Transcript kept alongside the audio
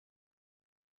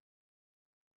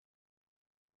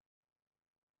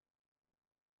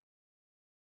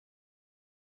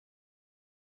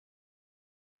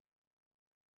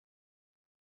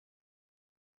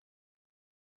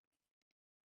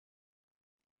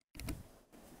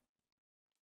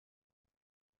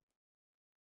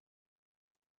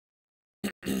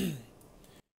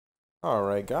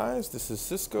Alright guys, this is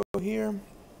Cisco here.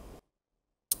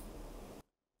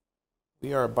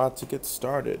 We are about to get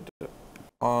started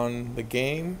on the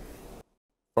game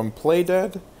from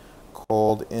PlayDead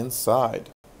called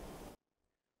Inside.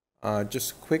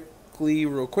 Just quickly,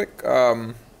 real quick,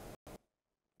 I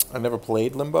never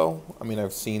played Limbo. I mean,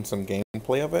 I've seen some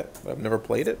gameplay of it, but I've never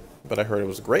played it, but I heard it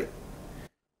was great.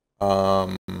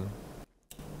 Um,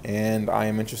 and I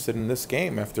am interested in this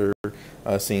game after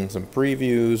seeing some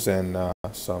previews and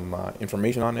some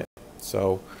information on it.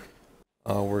 So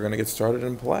we're gonna get started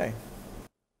and play.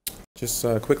 Just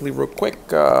quickly, real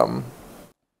quick,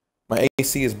 my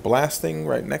AC is blasting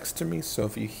right next to me, so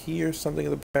if you hear something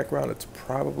in the background, it's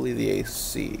probably the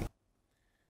AC.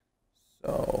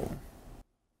 So,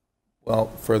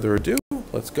 without further ado,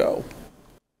 let's go.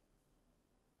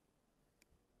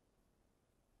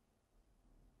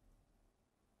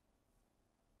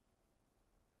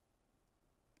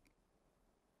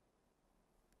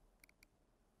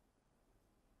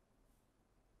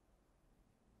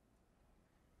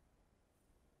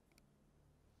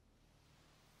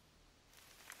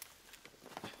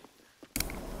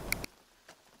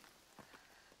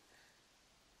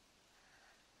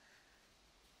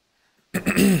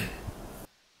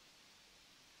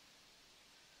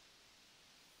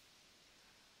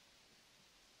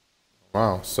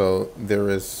 Wow, so there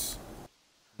is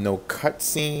no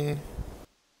cutscene,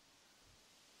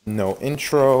 no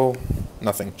intro,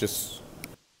 nothing, just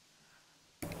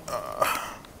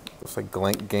looks like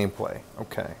gameplay.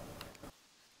 Okay.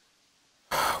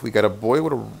 We got a boy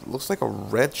with a, looks like a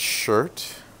red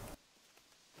shirt.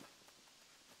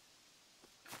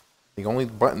 The only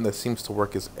button that seems to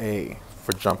work is A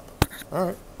for jump.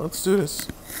 Alright, let's do this.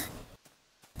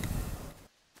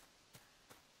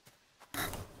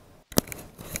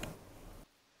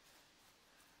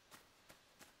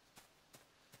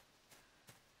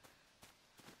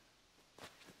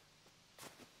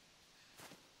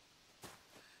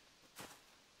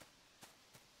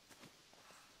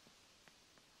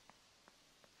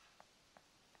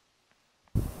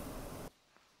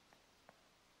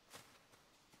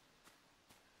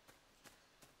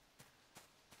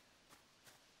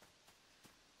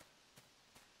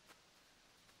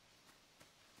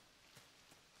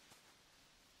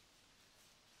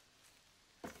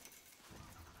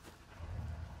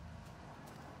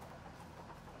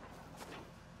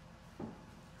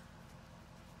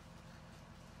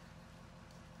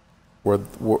 Were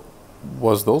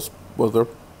was there,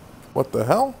 what the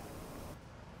hell?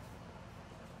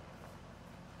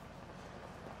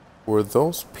 Were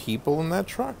those people in that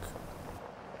truck?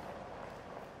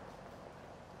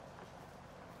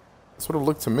 That's what it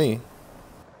looked to me.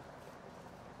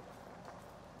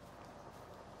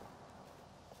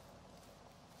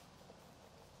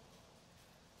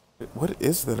 What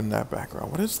is that in that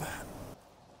background? What is that?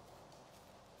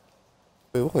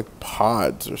 They look like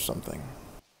pods or something.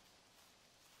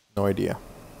 No idea.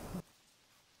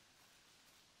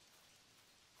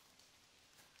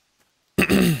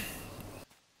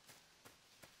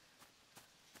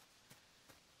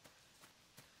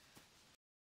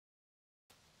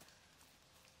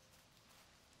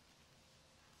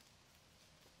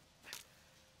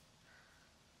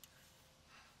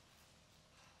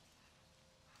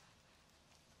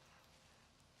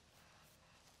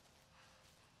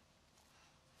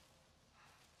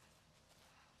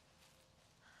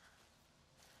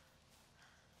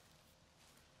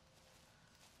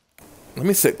 Let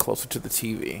me sit closer to the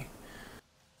TV.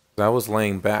 I was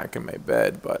laying back in my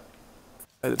bed, but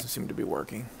that doesn't seem to be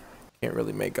working. Can't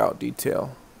really make out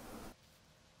detail.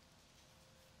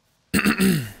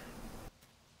 And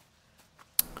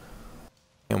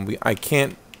I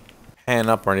can't pan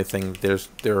up or anything.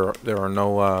 There are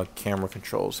no camera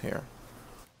controls here.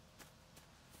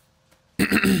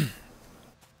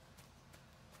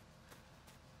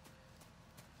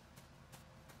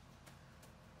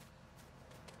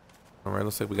 All right,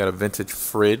 looks like we got a vintage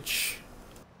fridge.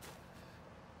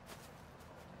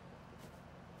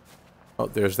 Oh,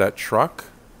 there's that truck.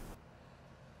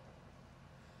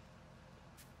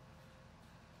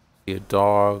 See a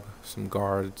dog, some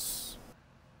guards.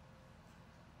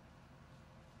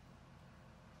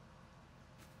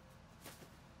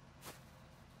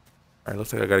 All right,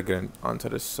 looks like I gotta get onto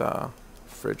this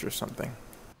fridge or something.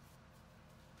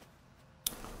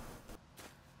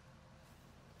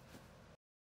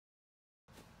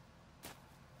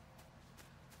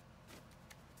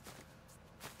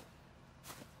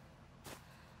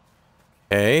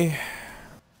 Okay.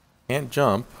 Can't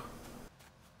jump.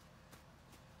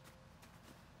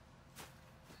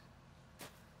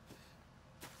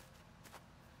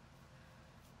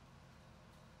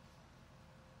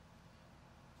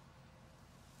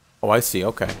 Oh, I see.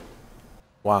 Okay.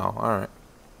 Wow. All right.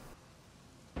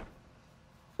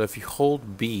 So if you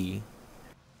hold B,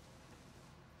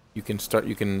 you can start.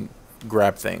 You can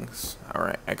grab things. All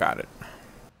right. I got it.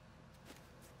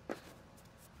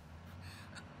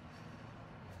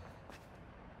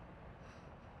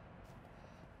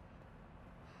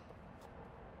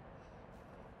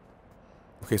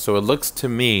 Okay. So it looks to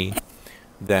me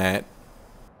that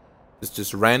it's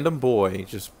just random boy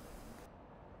just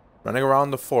running around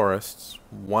the forests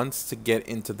wants to get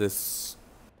into this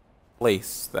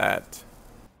place that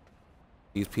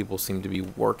these people seem to be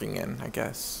working in, I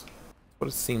guess. That's what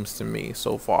it seems to me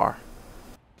so far.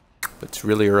 But it's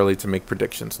really early to make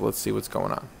predictions, so let's see what's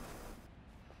going on.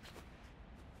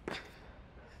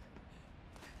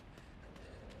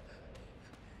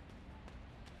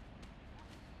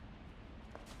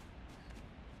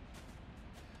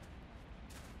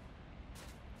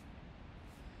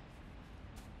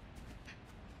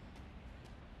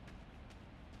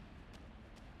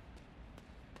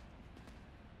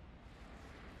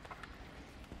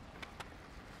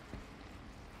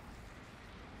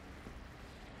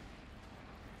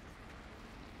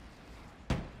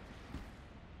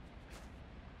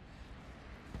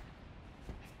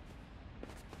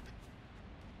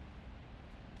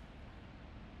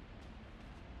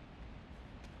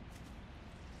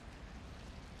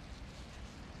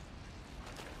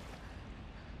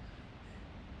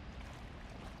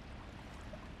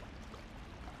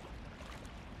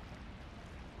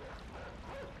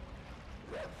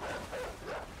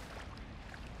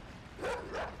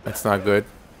 That's not good.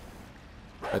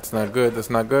 That's not good. That's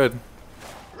not good.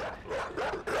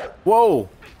 Whoa!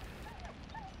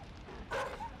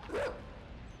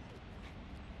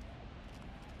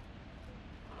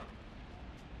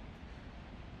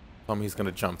 Tell me he's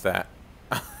gonna jump that.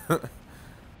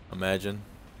 Imagine.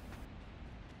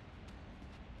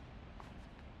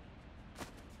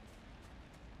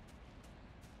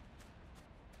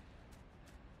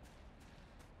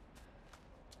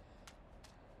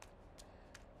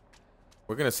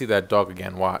 We're gonna see that dog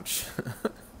again. Watch.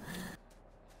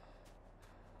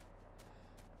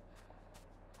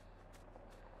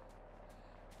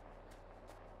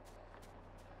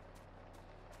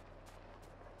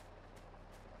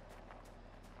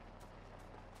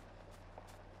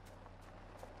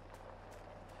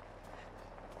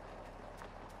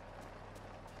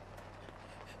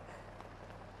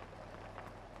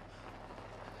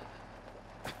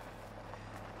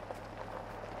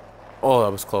 Oh,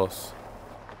 that was close.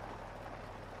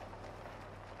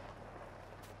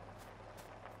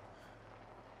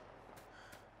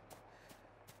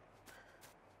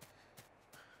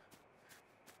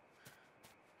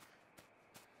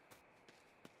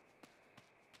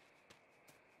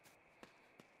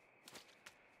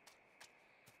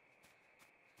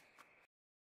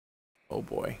 Oh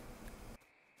boy.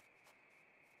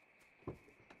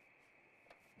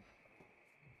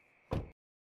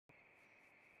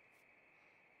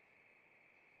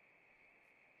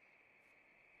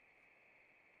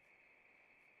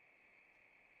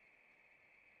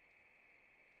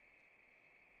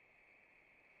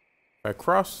 If I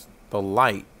cross the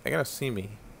light, they gotta see me.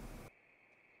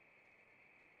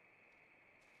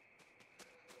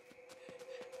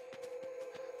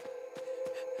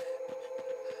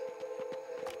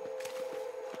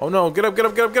 Oh no, get up, get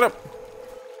up, get up, get up!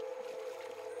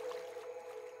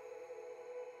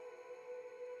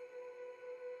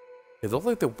 They look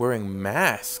like they're wearing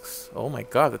masks. Oh my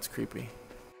god, that's creepy.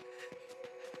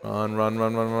 Run, run,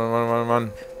 run, run, run, run, run,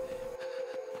 run.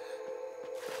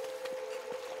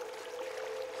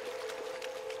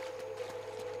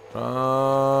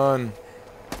 Run.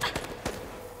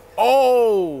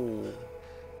 Oh!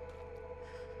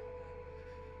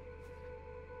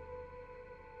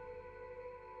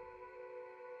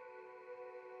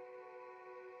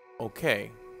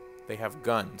 Okay. They have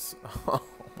guns. Oh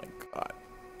my god.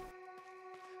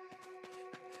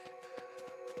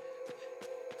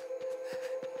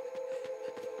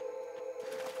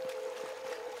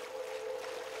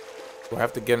 Do I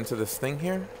have to get into this thing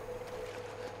here?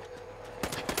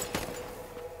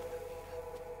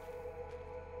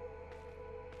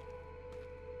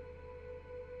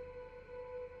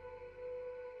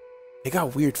 They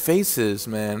got weird faces,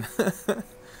 man.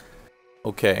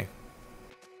 Okay.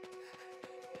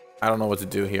 I don't know what to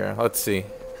do here. Let's see.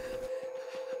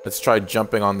 Let's try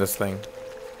jumping on this thing.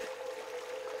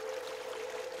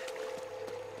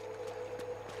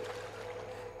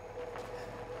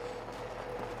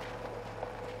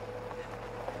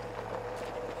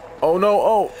 Oh no,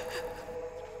 oh!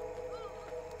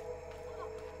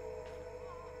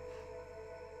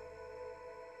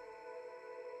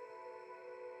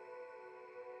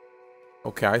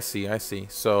 Okay, I see, I see.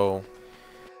 So,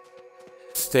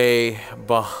 stay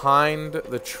behind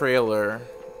the trailer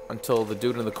until the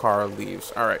dude in the car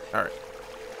leaves. Alright, alright.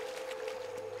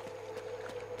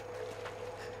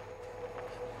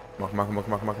 Come on, come on,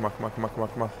 come on, come on, come on, come on, come on, come on,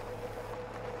 come on.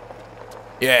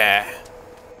 Yeah!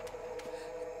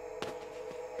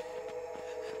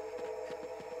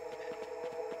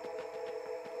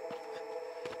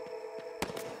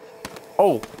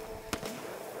 Oh!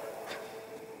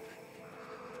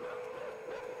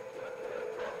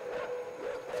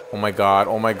 Oh my god,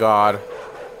 oh my god.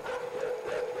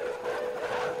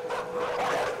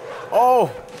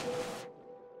 Oh!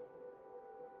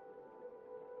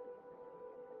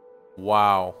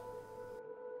 Wow.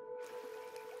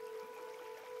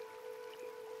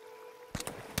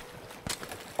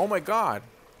 Oh my god.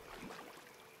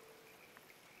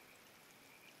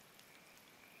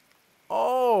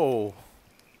 Oh!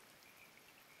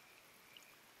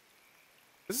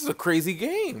 This is a crazy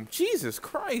game. Jesus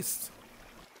Christ.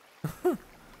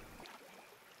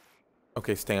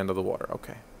 Okay, stay under the water.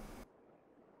 Okay.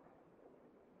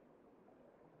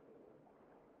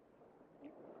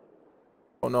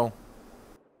 Oh no.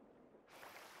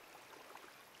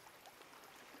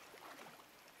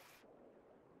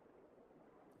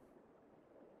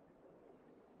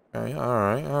 Okay,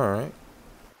 alright, alright.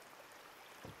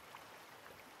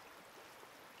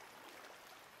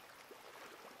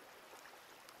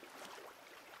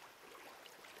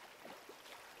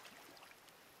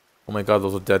 Oh my god,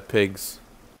 those are dead pigs.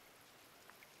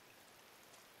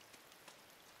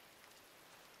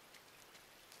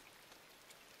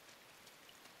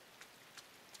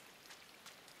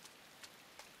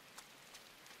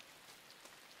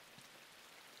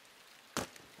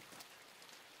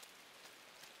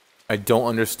 I don't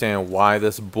understand why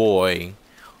this boy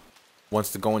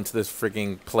wants to go into this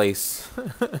freaking place.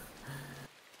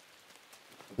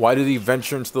 Why did he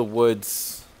venture into the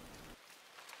woods?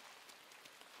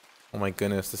 Oh my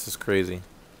goodness, this is crazy.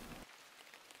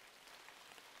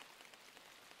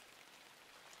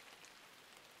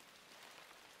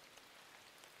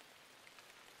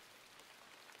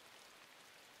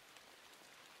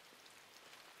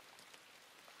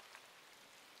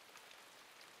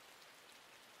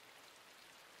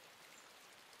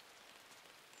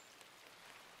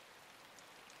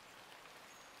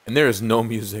 And there is no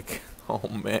music. Oh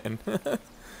man.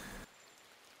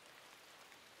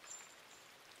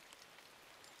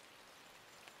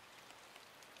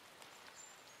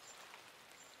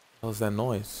 What was that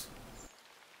noise?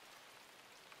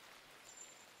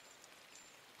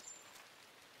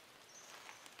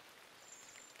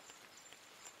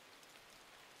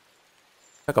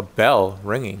 Like a bell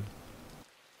ringing.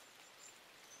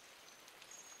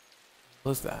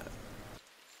 What was that?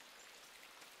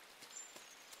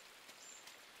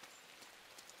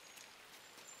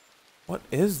 What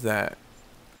is that?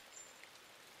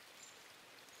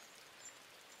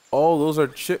 Oh, those are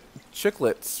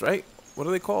chicklets, right? What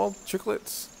are they called?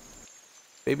 Chicklets?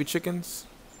 Baby chickens?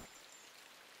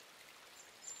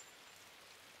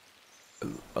 It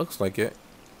looks like it.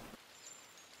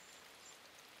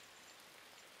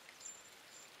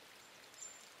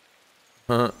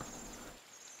 Huh.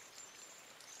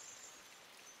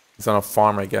 It's on a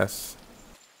farm, I guess.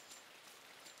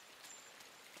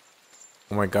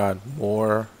 Oh my god,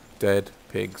 more dead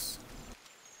pigs.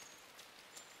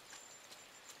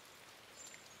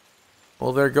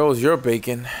 Well, there goes your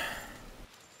bacon.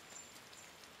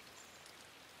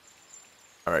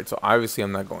 Alright, so obviously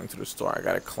I'm not going to the store. I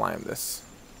gotta climb this.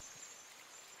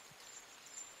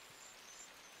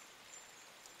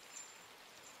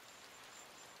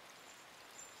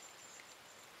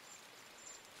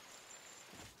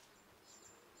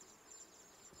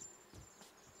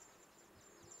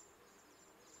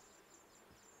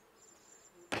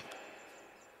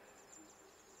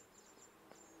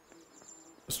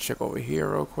 Let's check over here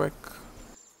real quick.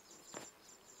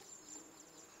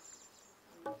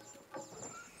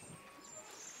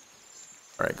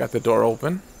 Alright, got the door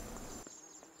open.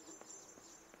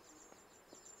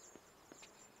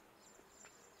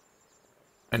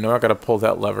 I know I gotta pull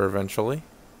that lever eventually.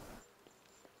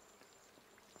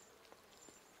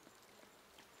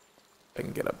 I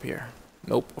can get up here.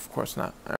 Nope, of course not.